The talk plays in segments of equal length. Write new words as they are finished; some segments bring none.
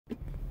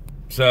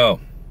So,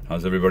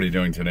 how's everybody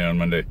doing today on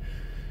Monday?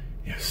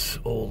 Yes,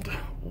 old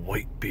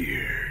white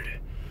beard.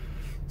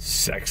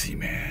 Sexy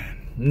man.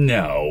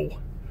 No.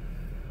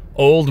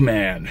 Old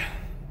man.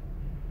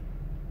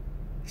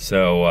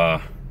 So,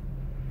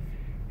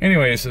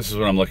 anyways, this is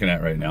what I'm looking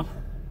at right now.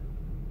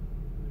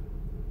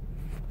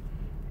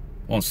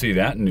 Won't see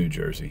that in New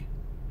Jersey.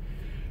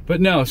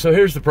 But no, so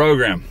here's the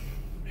program.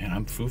 Man,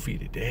 I'm foofy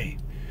today.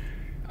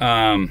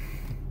 I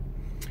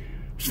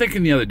was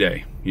thinking the other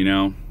day,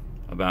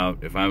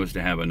 about if I was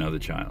to have another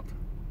child,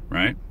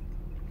 right?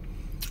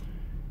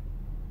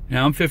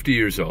 Now I'm 50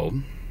 years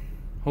old,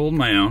 holding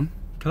my own.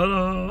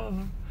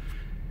 Ta-da!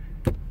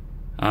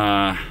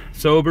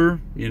 Sober,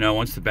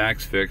 once the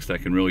back's fixed, I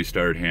can really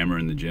start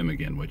hammering the gym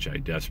again, which I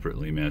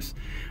desperately miss.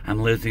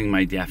 I'm losing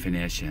my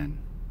definition.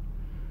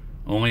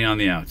 Only on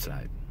the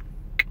outside.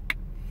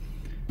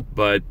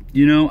 But,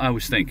 I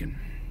was thinking,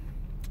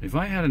 if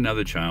I had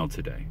another child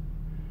today,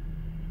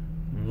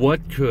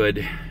 what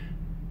could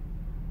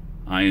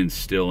I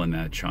instill in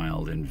that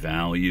child in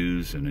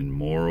values and in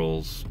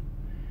morals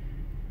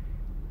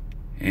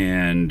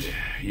and,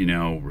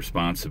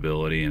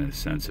 responsibility and a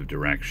sense of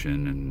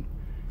direction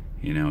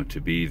and, to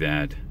be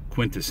that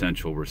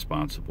quintessential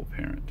responsible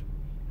parent.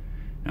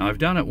 Now, I've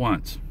done it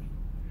once.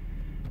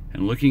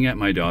 And looking at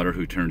my daughter,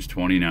 who turns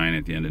 29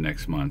 at the end of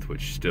next month,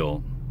 which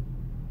still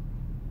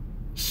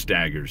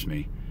staggers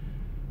me,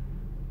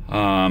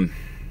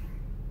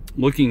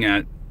 looking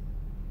at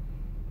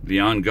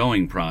the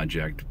ongoing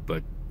project,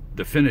 but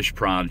the finished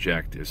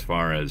project as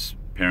far as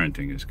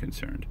parenting is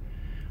concerned,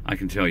 I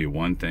can tell you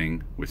one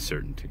thing with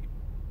certainty.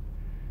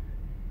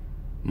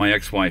 My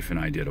ex-wife and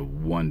I did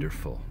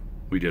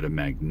a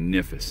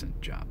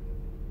magnificent job.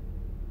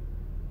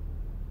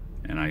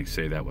 And I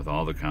say that with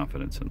all the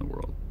confidence in the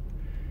world.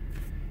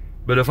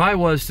 But if I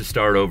was to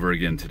start over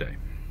again today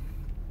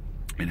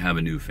and have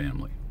a new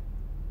family,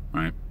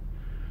 right?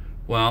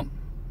 Well,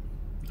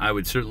 I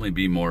would certainly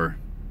be more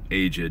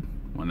aged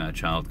when that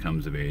child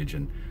comes of age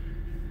and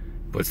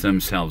puts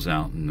themselves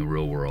out in the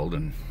real world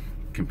and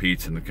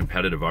competes in the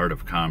competitive art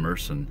of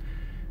commerce and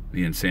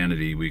the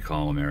insanity we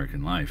call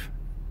American life.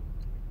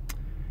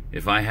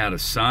 If I had a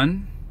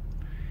son,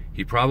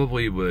 he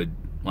probably would,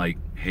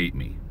 hate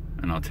me.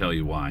 And I'll tell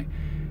you why.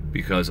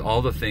 Because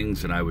all the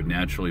things that I would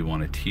naturally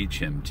want to teach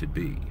him to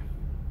be: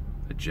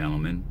 a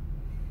gentleman,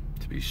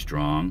 to be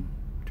strong,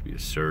 to be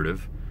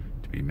assertive,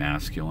 to be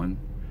masculine,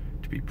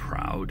 to be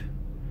proud,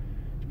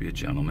 to be a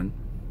gentleman,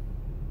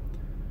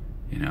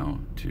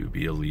 to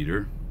be a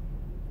leader,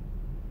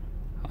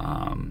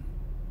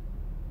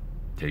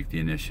 take the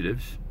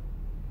initiatives,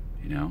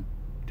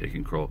 take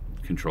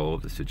control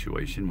of the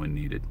situation when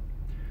needed.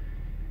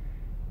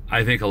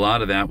 I think a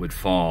lot of that would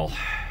fall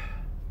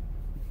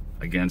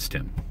against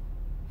him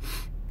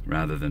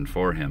rather than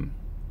for him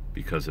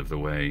because of the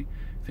way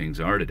things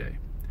are today.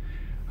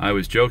 I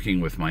was joking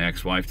with my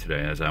ex-wife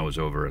today as I was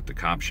over at the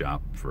cop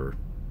shop for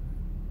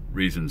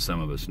reasons some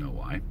of us know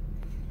why.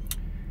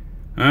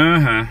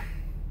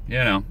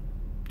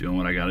 Doing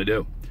what I gotta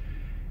do.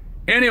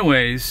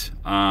 Anyways,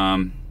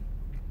 I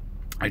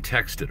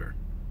texted her.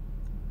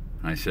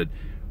 I said,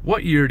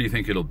 what year do you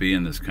think it'll be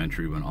in this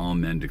country when all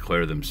men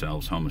declare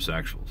themselves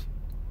homosexuals?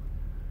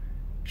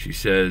 She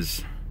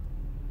says,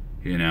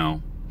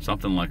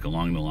 something like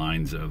along the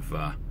lines of,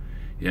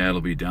 it'll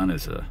be done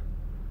as a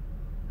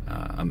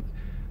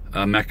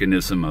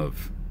mechanism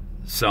of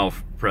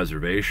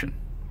self-preservation.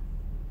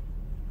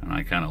 And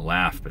I kind of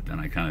laughed, but then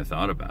I kind of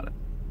thought about it.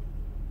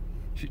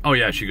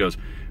 She goes,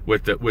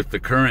 with the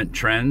current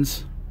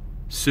trends,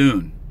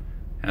 soon,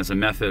 as a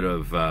method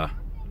of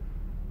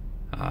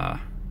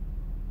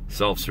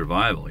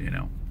self-survival,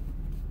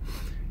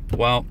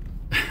 Well,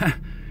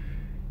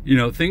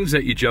 things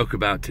that you joke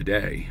about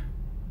today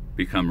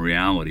become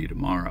reality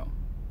tomorrow.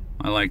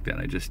 I like that.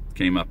 I just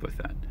came up with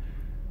that.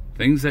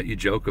 Things that you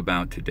joke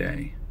about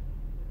today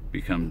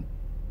become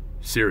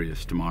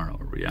serious tomorrow,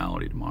 or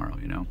reality tomorrow,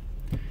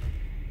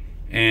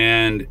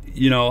 And,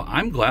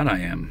 I'm glad I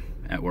am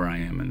at where I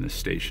am in this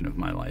station of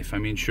my life. I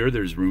mean, sure,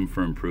 there's room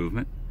for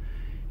improvement.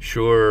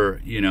 Sure,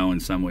 in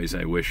some ways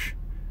I wish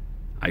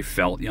I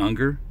felt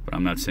younger, but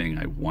I'm not saying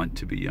I want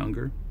to be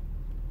younger.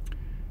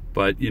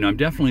 But, I'm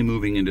definitely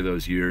moving into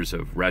those years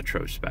of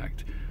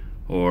retrospect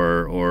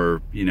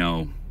or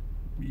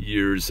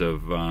years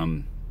of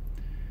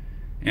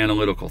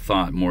analytical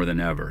thought more than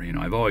ever.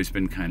 I've always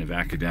been kind of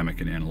academic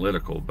and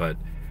analytical, but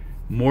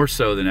more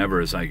so than ever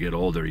as I get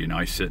older,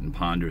 I sit and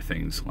ponder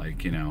things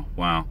like,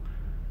 wow,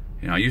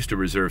 I used to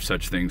reserve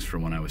such things for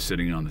when I was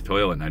sitting on the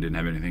toilet and I didn't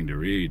have anything to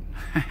read.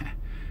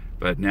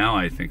 But now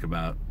I think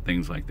about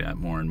things like that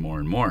more and more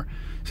and more.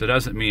 So it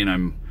doesn't mean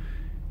I'm,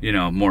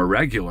 more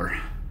regular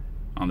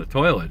on the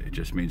toilet. It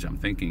just means I'm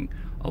thinking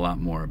a lot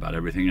more about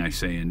everything I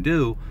say and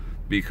do,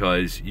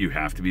 because you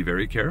have to be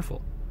very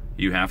careful.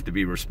 You have to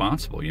be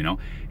responsible,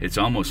 It's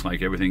almost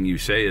like everything you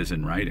say is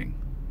in writing.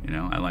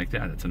 I like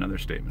that. That's another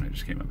statement I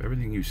just came up.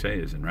 Everything you say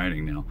is in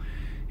writing now.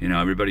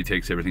 Everybody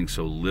takes everything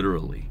so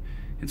literally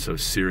and so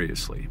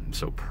seriously and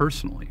so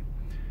personally.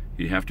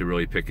 You have to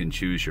really pick and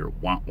choose your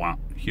wah-wah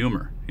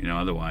humor.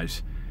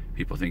 Otherwise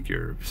people think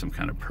you're some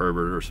kind of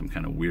pervert or some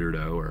kind of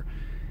weirdo, or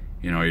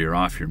you're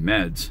off your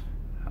meds,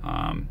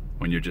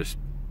 when you're just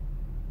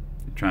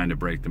trying to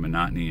break the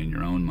monotony in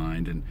your own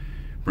mind and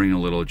bring a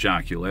little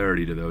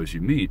jocularity to those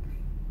you meet.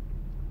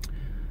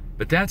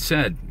 But that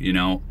said,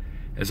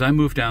 as I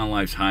move down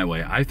life's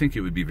highway, I think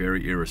it would be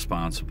very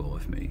irresponsible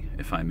of me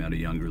if I met a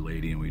younger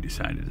lady and we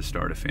decided to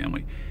start a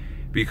family,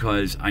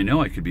 because I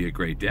know I could be a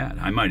great dad.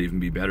 I might even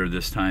be better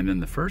this time than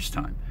the first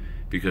time,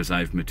 because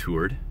I've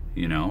matured,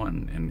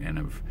 and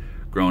have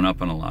grown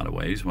up in a lot of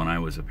ways. When I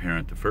was a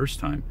parent the first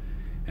time,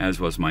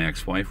 as was my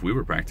ex-wife, we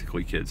were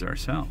practically kids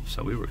ourselves.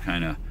 So we were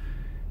kind of,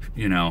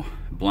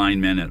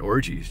 blind men at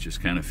orgies,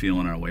 just kind of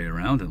feeling our way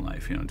around in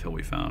life, until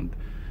we found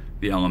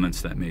the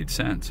elements that made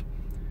sense.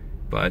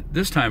 But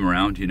this time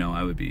around,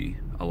 I would be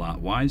a lot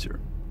wiser.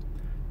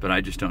 But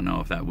I just don't know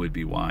if that would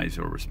be wise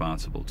or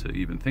responsible to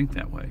even think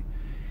that way.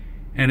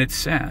 And it's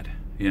sad,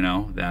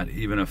 that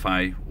even if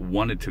I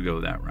wanted to go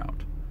that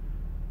route,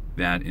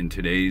 that in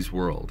today's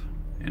world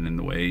and in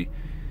the way,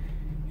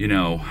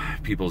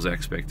 people's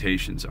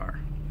expectations are,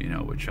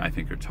 which I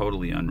think are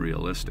totally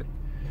unrealistic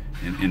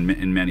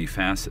in many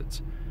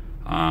facets,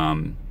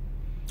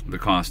 the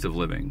cost of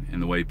living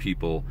and the way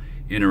people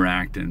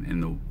interact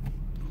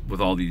with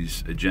all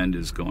these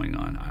agendas going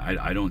on,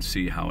 I don't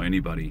see how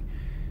anybody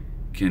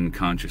can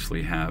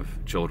consciously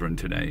have children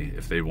today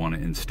if they want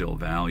to instill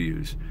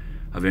values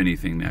of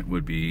anything that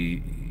would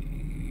be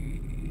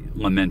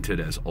lamented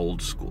as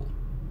old school.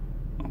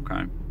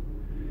 Okay?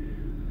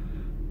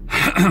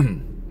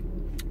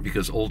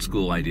 Because old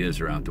school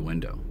ideas are out the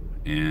window.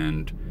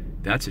 And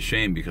that's a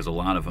shame, because a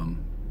lot of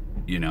them,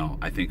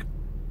 I think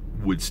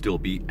would still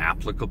be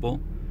applicable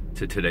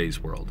to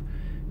today's world.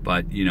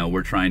 But,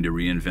 we're trying to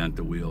reinvent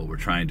the wheel. We're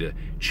trying to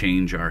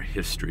change our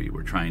history.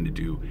 We're trying to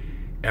do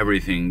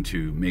everything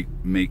to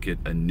make it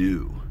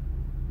anew.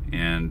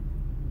 And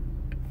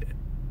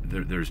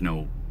there's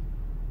no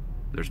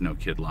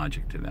kid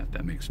logic to that.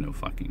 That makes no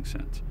fucking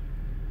sense.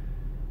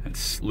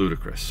 That's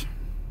ludicrous.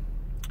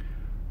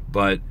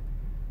 But,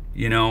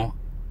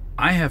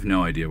 I have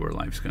no idea where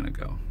life's going to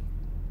go.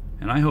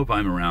 And I hope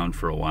I'm around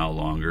for a while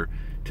longer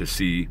to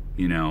see,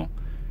 a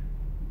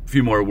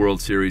few more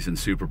World Series and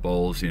Super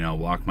Bowls,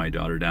 walk my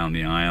daughter down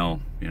the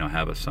aisle,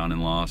 have a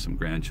son-in-law, some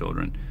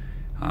grandchildren.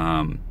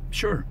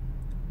 Sure.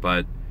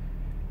 But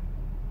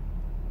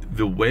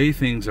the way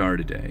things are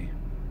today,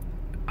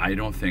 I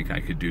don't think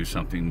I could do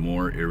something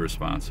more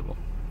irresponsible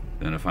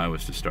than if I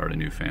was to start a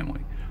new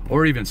family,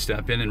 or even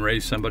step in and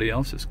raise somebody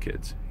else's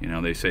kids.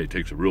 They say it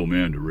takes a real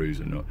man to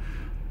raise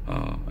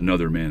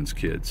another man's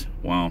kids.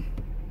 Well,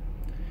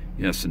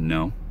 yes and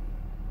no.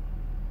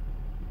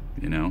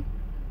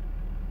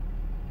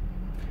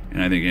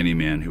 And I think any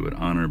man who would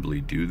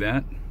honorably do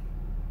that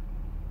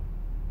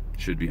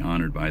should be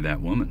honored by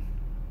that woman,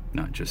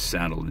 not just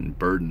saddled and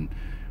burdened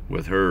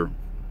with her,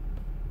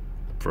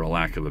 for a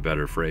lack of a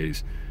better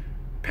phrase,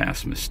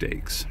 past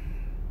mistakes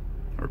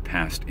or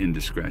past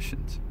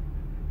indiscretions,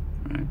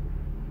 right?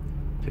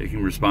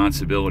 Taking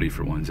responsibility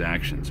for one's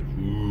actions.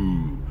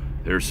 Ooh,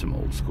 there's some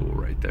old school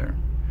right there.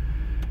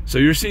 So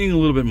you're seeing a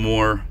little bit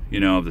more,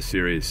 of the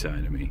serious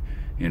side of me.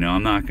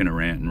 I'm not going to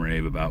rant and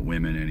rave about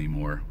women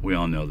anymore. We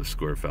all know the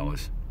score,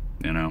 fellas.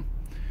 The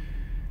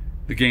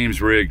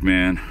game's rigged,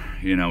 man.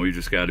 We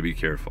just got to be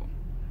careful.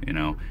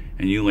 And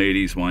you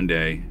ladies, one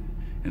day,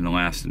 in the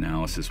last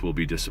analysis, will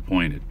be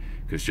disappointed,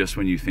 because just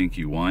when you think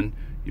you won,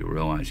 you'll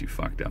realize you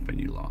fucked up and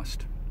you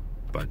lost.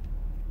 But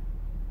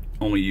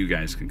only you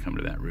guys can come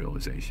to that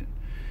realization.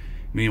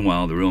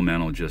 Meanwhile, the real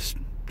men will just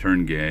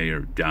turn gay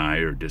or die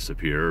or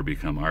disappear or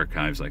become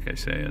archives, like I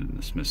say, in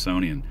the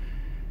Smithsonian.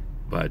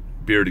 But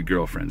bearded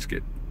girlfriends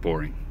get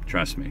boring,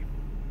 trust me.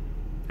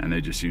 And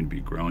they just seem to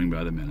be growing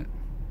by the minute.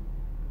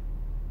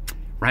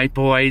 Right,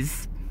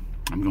 boys?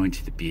 I'm going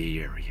to the Bay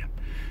Area.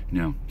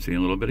 See, a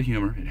little bit of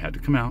humor. It had to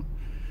come out.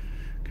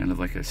 Kind of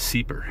like a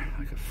seeper,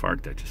 like a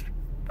fart that just...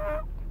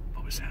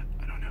 What was that?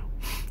 I don't know.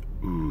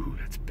 Ooh,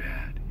 that's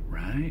bad,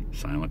 right?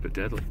 Silent but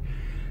deadly.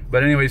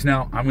 But anyways,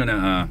 now I'm going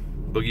to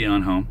boogie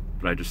on home.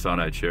 But I just thought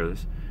I'd share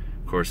this.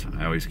 Of course,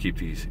 I always keep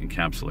these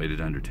encapsulated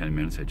under 10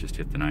 minutes. I just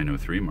hit the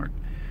 9:03 mark.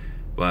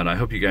 But I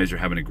hope you guys are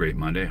having a great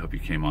Monday. I hope you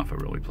came off a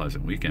really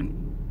pleasant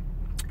weekend.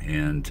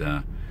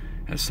 And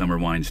as summer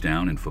winds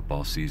down and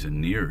football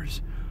season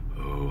nears,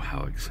 oh,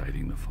 how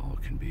exciting the fall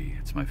can be.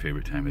 It's my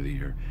favorite time of the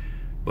year.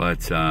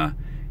 But,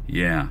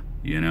 yeah,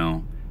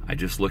 I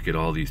just look at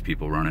all these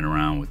people running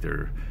around with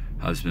their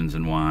husbands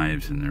and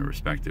wives and their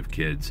respective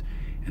kids,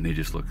 and they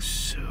just look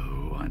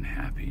so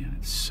unhappy, and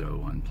it's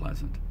so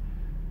unpleasant.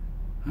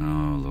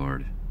 Oh,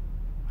 Lord,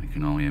 I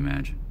can only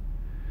imagine.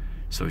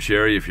 So,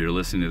 Sherry, if you're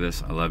listening to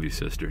this, I love you,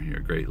 sister. You're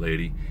a great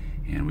lady,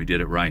 and we did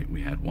it right.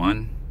 We had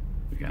one,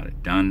 we got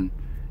it done,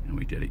 and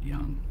we did it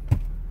young.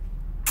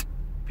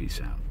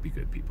 Peace out. Be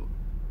good, people.